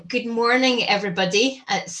Good morning, everybody.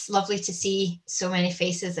 It's lovely to see so many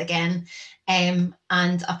faces again, and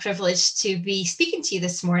a privilege to be speaking to you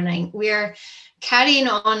this morning. We're carrying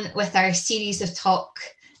on with our series of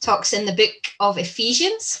talks in the book of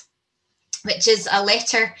Ephesians, which is a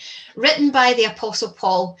letter written by the Apostle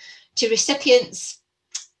Paul to recipients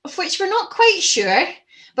of which we're not quite sure,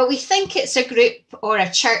 but we think it's a group or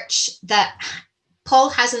a church that Paul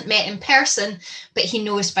hasn't met in person, but he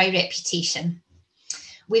knows by reputation.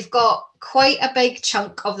 We've got quite a big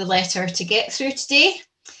chunk of the letter to get through today,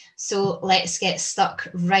 so let's get stuck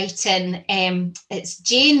right in. It's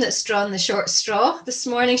Jane that's drawn the short straw this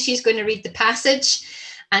morning. She's going to read the passage,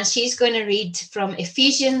 and she's going to read from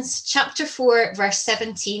Ephesians chapter 4, verse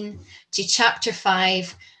 17 to chapter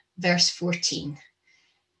 5, verse 14.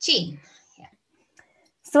 Jane.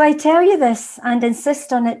 So I tell you this and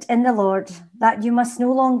insist on it in the Lord, that you must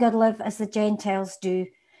no longer live as the Gentiles do,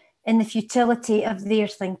 in the futility of their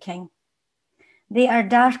thinking. They are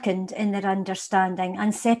darkened in their understanding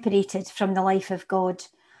and separated from the life of God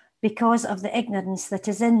because of the ignorance that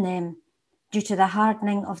is in them, due to the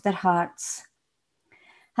hardening of their hearts.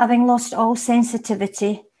 Having lost all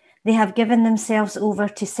sensitivity, they have given themselves over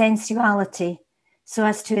to sensuality, so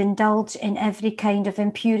as to indulge in every kind of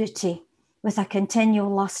impurity, with a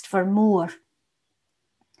continual lust for more.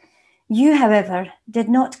 You, however, did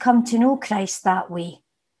not come to know Christ that way.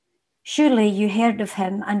 Surely you heard of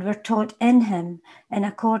him and were taught in him in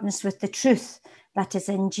accordance with the truth that is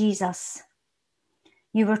in Jesus.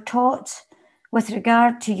 You were taught, with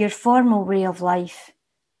regard to your former way of life,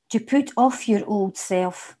 to put off your old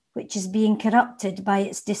self, which is being corrupted by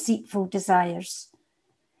its deceitful desires,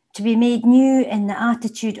 to be made new in the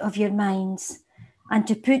attitude of your minds, and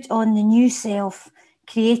to put on the new self,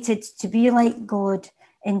 created to be like God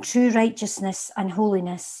in true righteousness and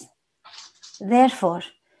holiness. Therefore,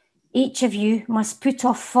 each of you must put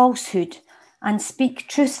off falsehood and speak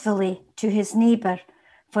truthfully to his neighbour,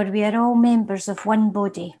 for we are all members of one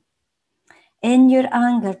body. In your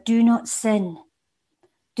anger, do not sin.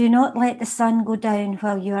 Do not let the sun go down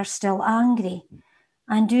while you are still angry,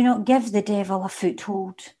 and do not give the devil a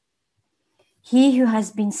foothold. He who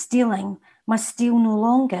has been stealing must steal no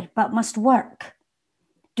longer, but must work,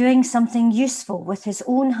 doing something useful with his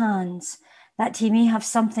own hands, that he may have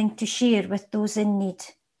something to share with those in need.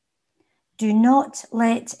 Do not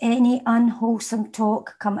let any unwholesome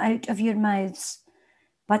talk come out of your mouths,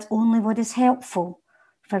 but only what is helpful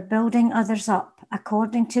for building others up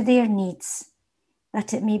according to their needs,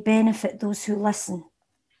 that it may benefit those who listen.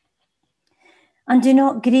 And do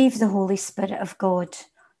not grieve the Holy Spirit of God,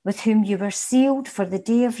 with whom you were sealed for the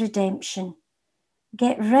day of redemption.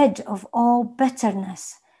 Get rid of all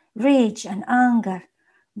bitterness, rage and anger,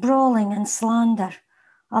 brawling and slander,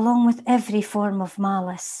 along with every form of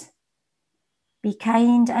malice. Be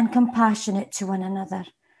kind and compassionate to one another,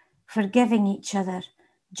 forgiving each other,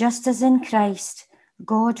 just as in Christ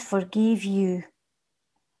God forgave you.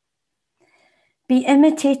 Be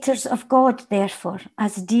imitators of God, therefore,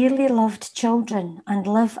 as dearly loved children, and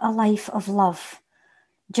live a life of love,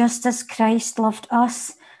 just as Christ loved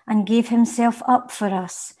us and gave himself up for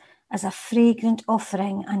us as a fragrant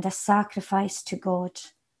offering and a sacrifice to God.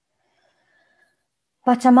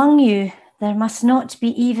 But among you, there must not be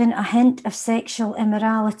even a hint of sexual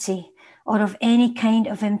immorality, or of any kind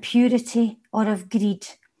of impurity or of greed,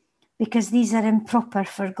 because these are improper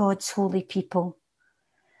for God's holy people.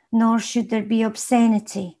 Nor should there be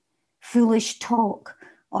obscenity, foolish talk,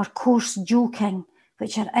 or coarse joking,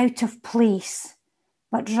 which are out of place,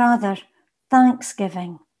 but rather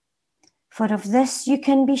thanksgiving. For of this you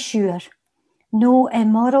can be sure, no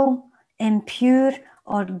immoral, impure,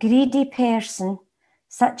 or greedy person,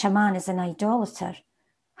 such a man as an idolater,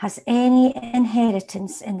 has any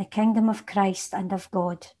inheritance in the kingdom of Christ and of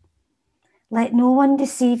God. Let no one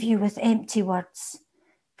deceive you with empty words,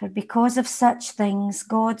 for because of such things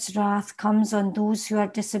God's wrath comes on those who are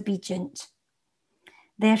disobedient.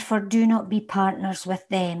 Therefore do not be partners with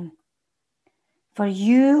them. For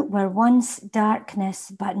you were once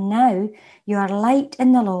darkness, but now you are light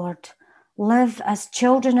in the Lord. Live as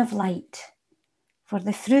children of light. For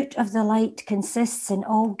the fruit of the light consists in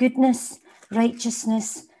all goodness,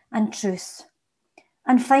 righteousness, and truth.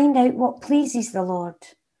 And find out what pleases the Lord.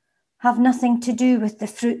 Have nothing to do with the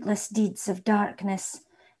fruitless deeds of darkness,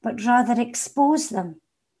 but rather expose them.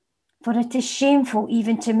 For it is shameful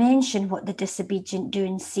even to mention what the disobedient do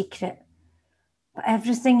in secret. But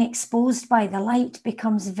everything exposed by the light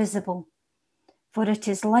becomes visible. For it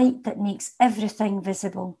is light that makes everything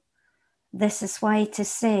visible. This is why it is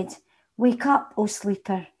said, "Wake up, O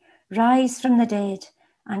sleeper, rise from the dead,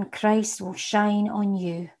 and Christ will shine on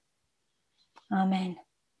you." Amen.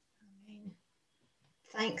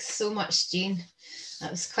 Thanks so much, Jane.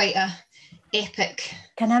 That was quite a epic.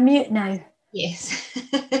 Can I mute now? Yes.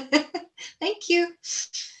 Thank you.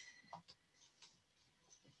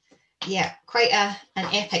 Yeah, quite an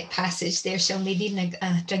epic passage there. She'll be needing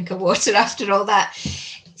a drink of water after all that.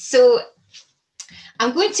 So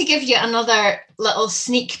I'm going to give you another little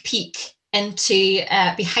sneak peek into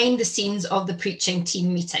behind the scenes of the preaching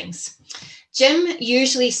team meetings. Jim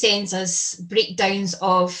usually sends us breakdowns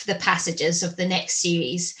of the passages of the next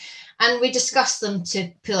series, and we discuss them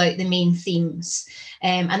to pull out the main themes.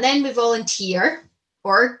 And then we volunteer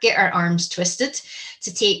or get our arms twisted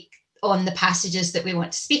to take on the passages that we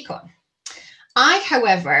want to speak on. I,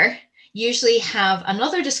 however, usually have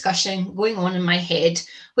another discussion going on in my head,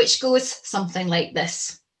 which goes something like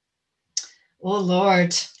this. Oh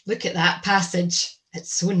Lord, look at that passage.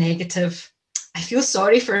 It's so negative. I feel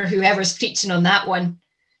sorry for whoever's preaching on that one.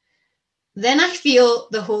 Then I feel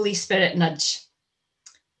the Holy Spirit nudge.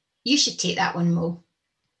 You should take that one, Mo.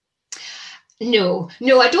 No,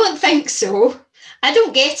 I don't think so. I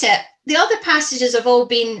don't get it. The other passages have all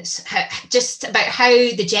been just about how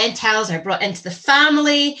the Gentiles are brought into the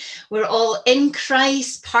family. We're all in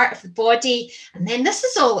Christ, part of the body. And then this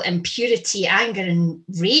is all impurity, anger, and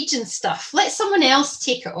rage and stuff. Let someone else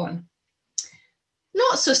take it on.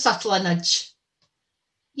 Not so subtle a nudge.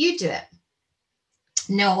 You do it.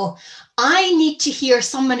 No, I need to hear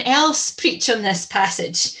someone else preach on this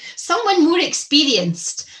passage. Someone more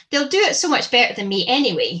experienced. They'll do it so much better than me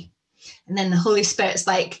anyway. And then the Holy Spirit's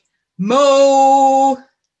like, Mo.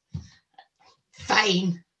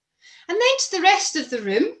 Fine. And then to the rest of the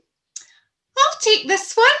room, I'll take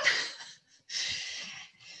this one.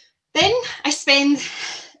 Then I spend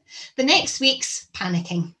the next weeks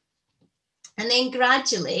panicking. And then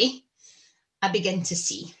gradually, I begin to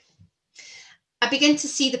see. I begin to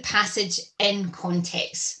see the passage in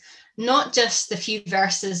context, not just the few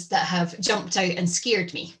verses that have jumped out and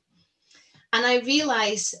scared me. And I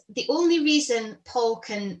realise the only reason Paul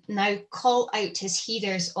can now call out his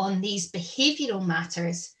hearers on these behavioural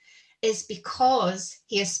matters is because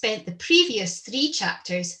he has spent the previous 3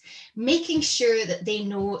 chapters making sure that they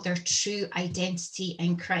know their true identity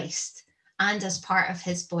in Christ and as part of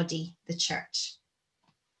his body, the church.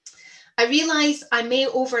 I realise I may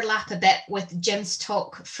overlap a bit with Jim's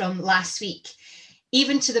talk from last week,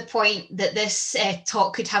 even to the point that this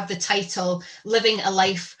talk could have the title, Living a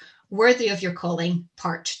Life Worthy of Your Calling,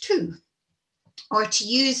 Part 2. Or to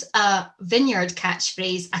use a Vineyard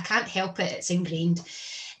catchphrase, I can't help it, it's ingrained,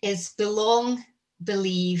 is belong,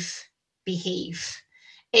 believe, behave.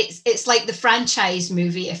 It's like the franchise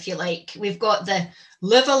movie, if you like. We've got the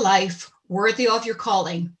Live a Life Worthy of Your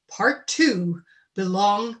Calling, Part 2,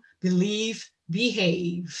 belong, believe,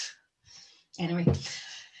 behave. Anyway,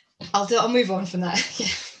 I'll move on from that.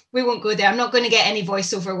 We won't go there. I'm not going to get any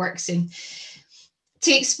voiceover work soon.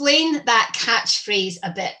 To explain that catchphrase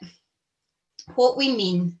a bit, what we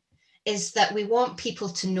mean is that we want people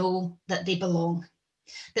to know that they belong,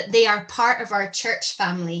 that they are part of our church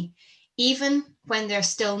family, even when they're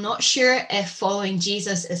still not sure if following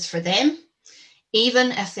Jesus is for them,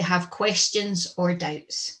 even if they have questions or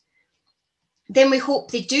doubts. Then we hope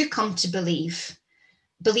they do come to believe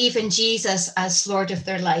in Jesus as Lord of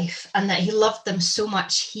their life, and that he loved them so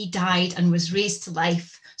much he died and was raised to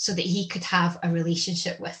life so that he could have a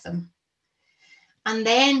relationship with them. And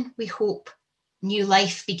then we hope new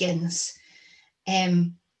life begins.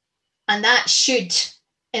 And that should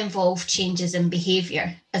involve changes in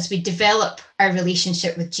behaviour as we develop our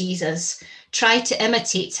relationship with Jesus, try to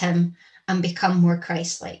imitate him and become more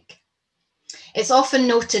Christ-like. It's often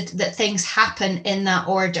noted that things happen in that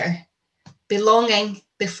order: belonging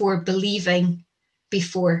before believing,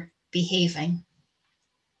 before behaving.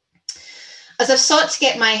 As I've sought to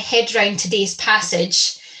get my head around today's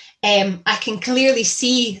passage, I can clearly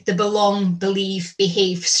see the belong, believe,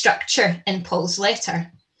 behave structure in Paul's letter.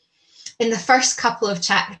 In the first couple of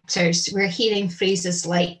chapters, we're hearing phrases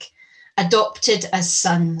like adopted as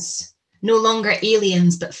sons, no longer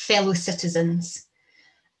aliens, but fellow citizens.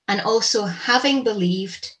 And also, having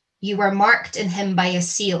believed, you were marked in him by a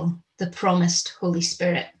seal, the promised Holy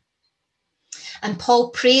Spirit. And Paul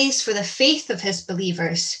prays for the faith of his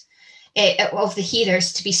believers, of the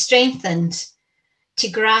hearers, to be strengthened, to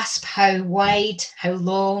grasp how wide, how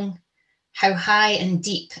long, how high and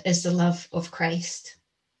deep is the love of Christ.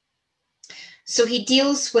 So he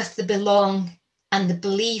deals with the belong and the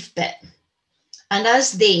believe bit. And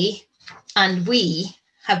as they and we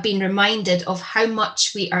have been reminded of how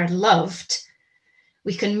much we are loved,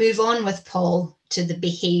 we can move on with Paul to the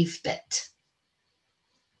behave bit.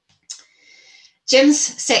 Jim's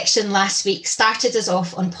section last week started us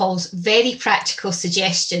off on Paul's very practical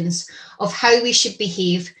suggestions of how we should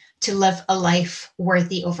behave to live a life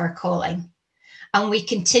worthy of our calling. And we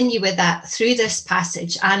continue with that through this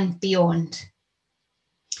passage and beyond.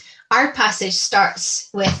 Our passage starts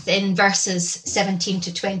with in verses 17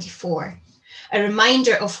 to 24, a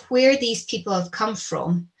reminder of where these people have come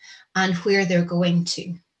from and where they're going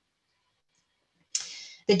to.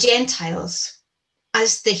 The Gentiles,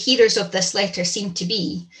 as the hearers of this letter seem to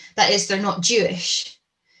be, that is, they're not Jewish.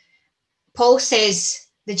 Paul says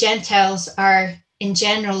the Gentiles are in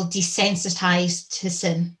general desensitized to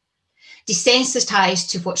sin,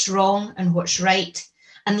 desensitized to what's wrong and what's right,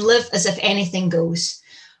 and live as if anything goes,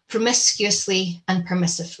 promiscuously and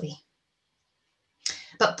permissively.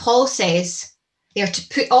 But Paul says they are to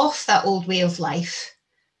put off that old way of life,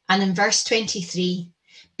 and in verse 23,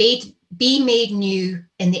 be made new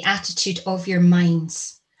in the attitude of your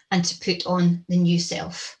minds, and to put on the new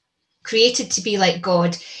self, created to be like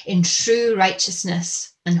God in true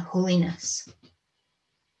righteousness and holiness.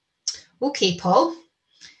 Okay, Paul,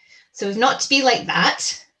 so we've not to be like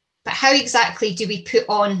that, but how exactly do we put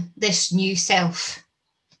on this new self?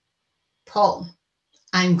 Paul,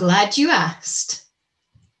 I'm glad you asked.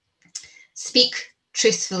 Speak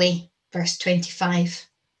truthfully, verse 25.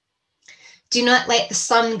 Do not let the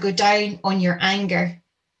sun go down on your anger,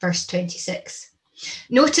 verse 26.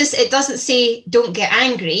 Notice it doesn't say don't get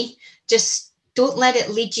angry, just don't let it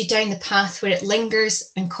lead you down the path where it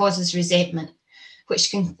lingers and causes resentment,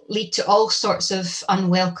 which can lead to all sorts of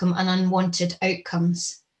unwelcome and unwanted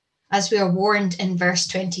outcomes. As we are warned in verse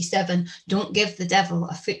 27, don't give the devil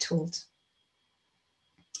a foothold.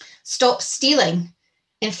 Stop stealing.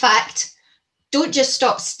 In fact, don't just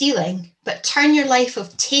stop stealing, but turn your life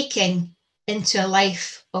of taking into a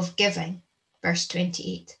life of giving, verse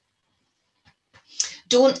 28.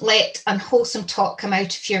 Don't let unwholesome talk come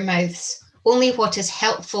out of your mouths, only what is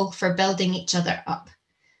helpful for building each other up,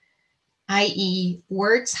 i.e.,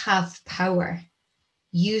 words have power.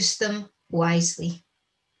 Use them wisely.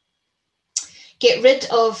 Get rid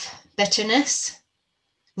of bitterness,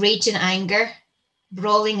 rage and anger,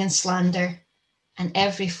 brawling and slander, and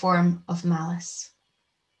every form of malice.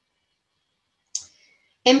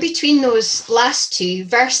 In between those last two,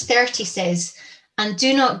 verse 30 says, and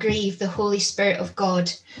do not grieve the Holy Spirit of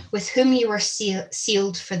God, with whom you were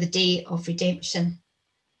sealed for the day of redemption.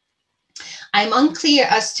 I'm unclear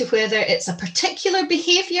as to whether it's a particular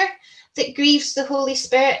behaviour that grieves the Holy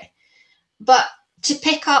Spirit, but to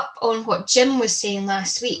pick up on what Jim was saying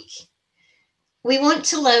last week, we want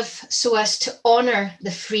to live so as to honour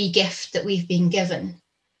the free gift that we've been given,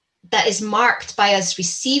 that is marked by us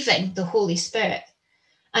receiving the Holy Spirit,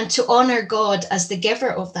 and to honour God as the giver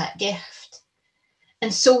of that gift.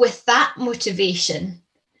 And so with that motivation,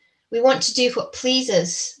 we want to do what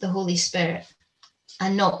pleases the Holy Spirit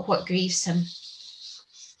and not what grieves him.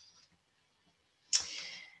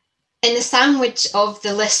 In the sandwich of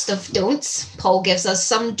the list of don'ts, Paul gives us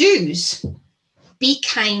some do's. Be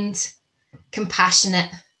kind, compassionate,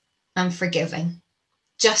 and forgiving,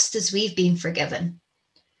 just as we've been forgiven.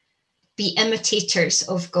 Be imitators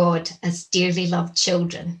of God as dearly loved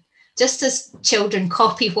children. Just as children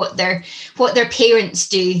copy what their parents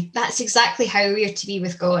do, that's exactly how we are to be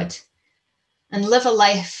with God. And live a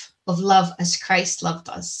life of love as Christ loved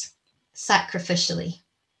us, sacrificially.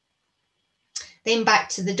 Then back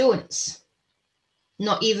to the don'ts.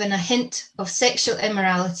 Not even a hint of sexual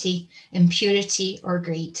immorality, impurity, or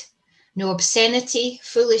greed. No obscenity,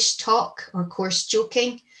 foolish talk, or coarse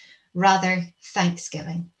joking. Rather,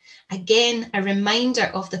 thanksgiving. Again, a reminder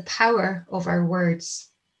of the power of our words.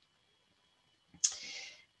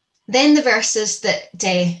 Then the verses that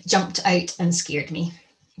jumped out and scared me.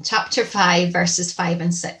 Chapter 5, verses 5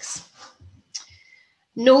 and 6.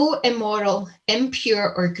 No immoral,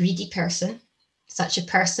 impure, or greedy person, such a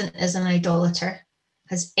person is an idolater,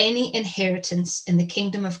 has any inheritance in the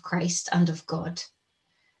kingdom of Christ and of God.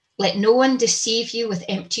 Let no one deceive you with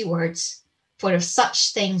empty words, for of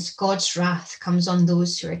such things God's wrath comes on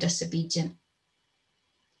those who are disobedient.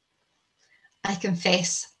 I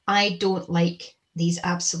confess, I don't like these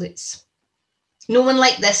absolutes. No one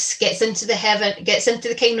like this gets into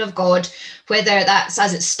the kingdom of God, whether that's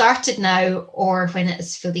as it started now or when it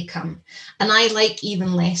is fully come. And I like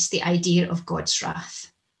even less the idea of God's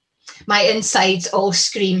wrath. My insides all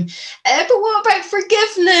scream, but what about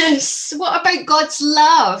forgiveness? What about God's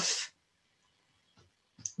love?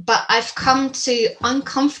 But I've come to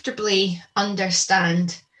uncomfortably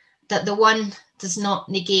understand that the one does not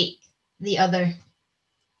negate the other.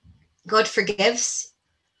 God forgives.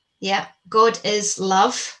 Yeah, God is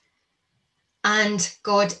love. and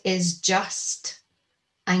God is just,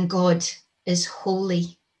 and God is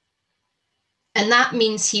holy. And that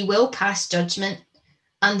means he will pass judgment,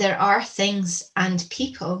 and there are things and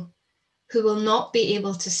people who will not be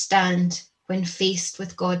able to stand when faced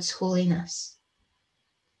with God's holiness.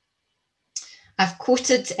 I've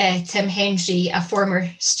quoted Tim Henry, a former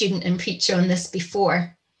student and preacher, on this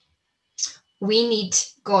before. We need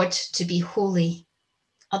God to be holy,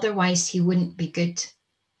 otherwise he wouldn't be good.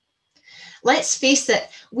 Let's face it,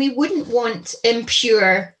 we wouldn't want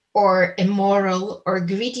impure or immoral or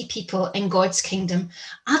greedy people in God's kingdom.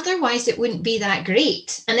 Otherwise, it wouldn't be that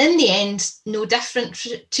great. And in the end, no different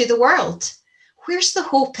to the world. Where's the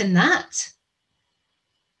hope in that?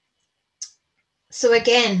 So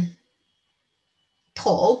again,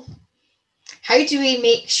 Paul, how do we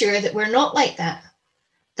make sure that we're not like that?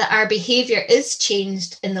 That our behaviour is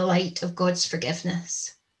changed in the light of God's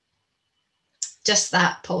forgiveness? Just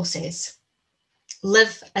that, Paul says.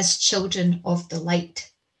 Live as children of the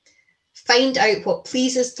light. Find out what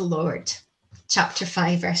pleases the Lord. Chapter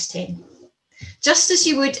 5, verse 10. Just as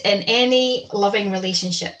you would in any loving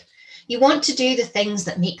relationship, you want to do the things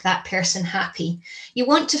that make that person happy. You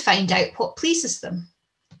want to find out what pleases them.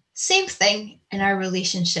 Same thing in our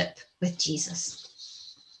relationship with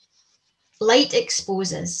Jesus. Light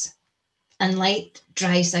exposes, and light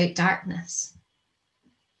drives out darkness.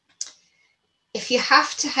 If you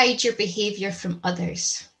have to hide your behaviour from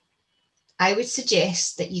others, I would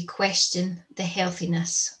suggest that you question the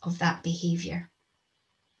healthiness of that behaviour.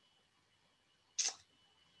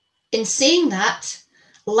 In saying that,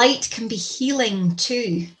 light can be healing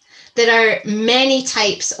too. There are many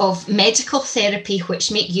types of medical therapy which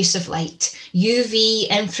make use of light, UV,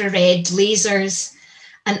 infrared, lasers,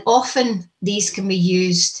 and often these can be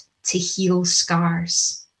used to heal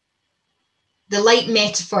scars. The light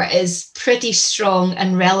metaphor is pretty strong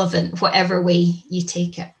and relevant, whatever way you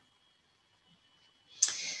take it.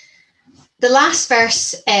 The last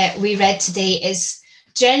verse we read today is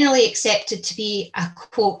generally accepted to be a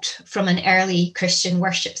quote from an early Christian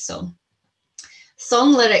worship song.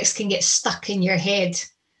 Song lyrics can get stuck in your head.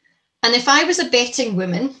 And if I was a betting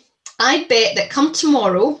woman, I'd bet that come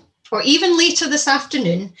tomorrow, or even later this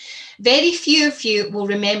afternoon, very few of you will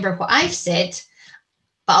remember what I've said,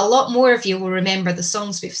 but a lot more of you will remember the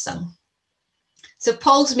songs we've sung. So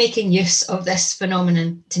Paul's making use of this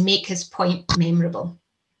phenomenon to make his point memorable.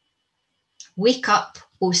 Wake up,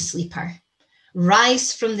 O sleeper,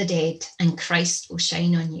 rise from the dead, and Christ will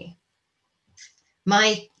shine on you.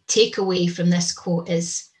 My takeaway from this quote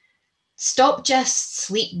is, stop just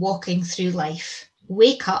sleepwalking through life.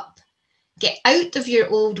 Wake up, get out of your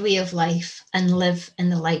old way of life, and live in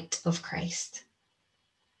the light of Christ.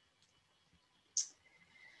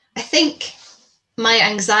 I think my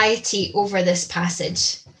anxiety over this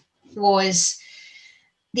passage was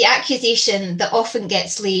the accusation that often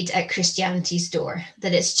gets laid at Christianity's door,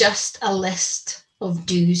 that it's just a list of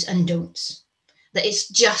do's and don'ts, that it's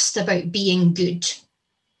just about being good.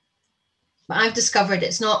 But I've discovered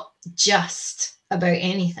it's not just about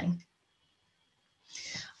anything.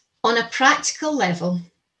 On a practical level,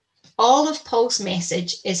 all of Paul's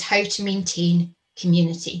message is how to maintain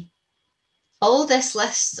community. All this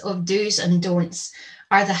list of do's and don'ts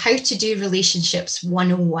are the how to do relationships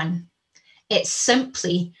 101. It's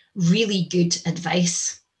simply really good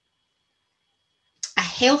advice. A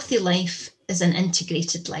healthy life is an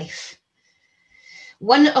integrated life.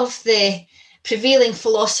 One of the prevailing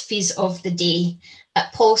philosophies of the day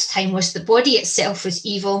at Paul's time was the body itself was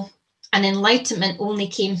evil and enlightenment only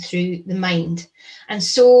came through the mind. And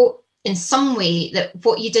so in some way that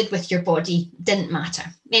what you did with your body didn't matter.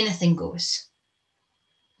 Anything goes.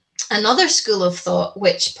 Another school of thought,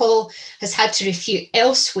 which Paul has had to refute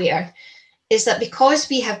elsewhere, is that because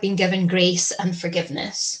we have been given grace and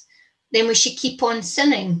forgiveness, then we should keep on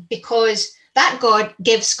sinning because that God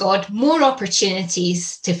gives God more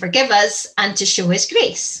opportunities to forgive us and to show his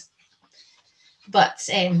grace. But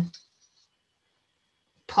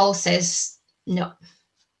Paul says, no,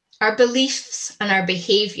 our beliefs and our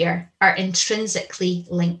behaviour are intrinsically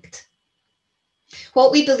linked.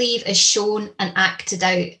 What we believe is shown and acted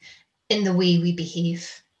out in the way we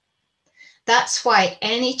behave. That's why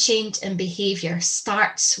any change in behaviour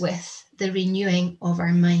starts with the renewing of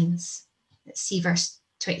our minds. Let's see verse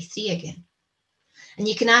 23 again. And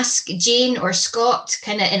you can ask Jane or Scott,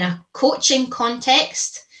 kind of in a coaching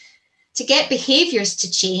context, to get behaviours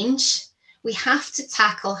to change, we have to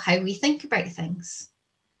tackle how we think about things.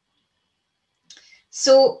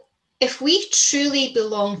 So if we truly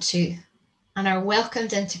belong to and are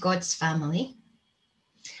welcomed into God's family,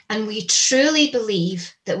 and we truly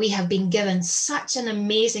believe that we have been given such an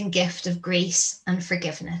amazing gift of grace and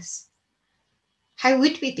forgiveness, how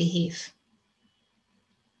would we behave?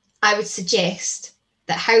 I would suggest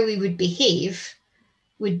that how we would behave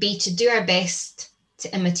would be to do our best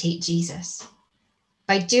to imitate Jesus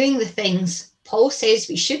by doing the things Paul says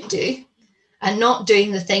we should do and not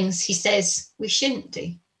doing the things he says we shouldn't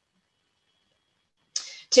do.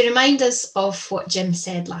 To remind us of what Jim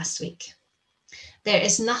said last week, there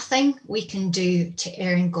is nothing we can do to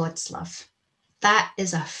earn God's love. That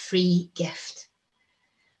is a free gift.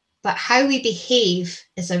 But how we behave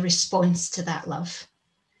is a response to that love.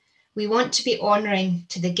 We want to be honouring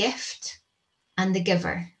to the gift and the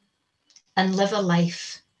giver and live a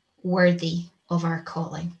life worthy of our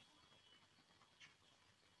calling.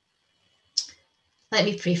 Let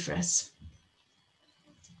me pray for us.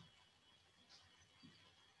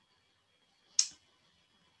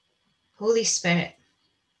 Holy Spirit,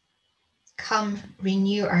 come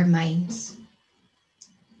renew our minds.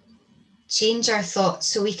 Change our thoughts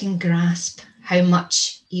so we can grasp how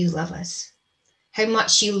much you love us, how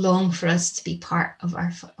much you long for us to be part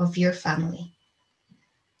of your family.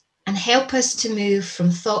 And help us to move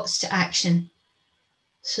from thoughts to action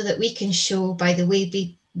so that we can show by the way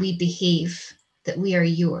we behave that we are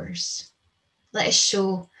yours. Let us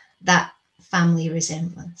show that family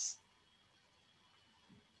resemblance.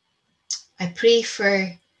 I pray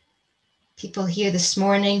for people here this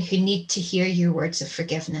morning who need to hear your words of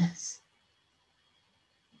forgiveness.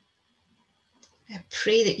 I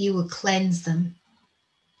pray that you will cleanse them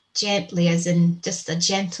gently, as in just a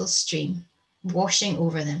gentle stream, washing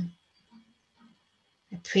over them.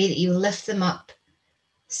 I pray that you will lift them up,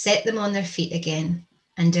 set them on their feet again,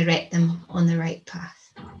 and direct them on the right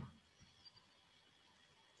path.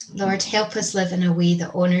 Lord, help us live in a way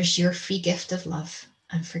that honours your free gift of love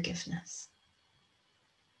and forgiveness.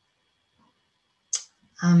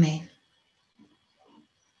 Amen.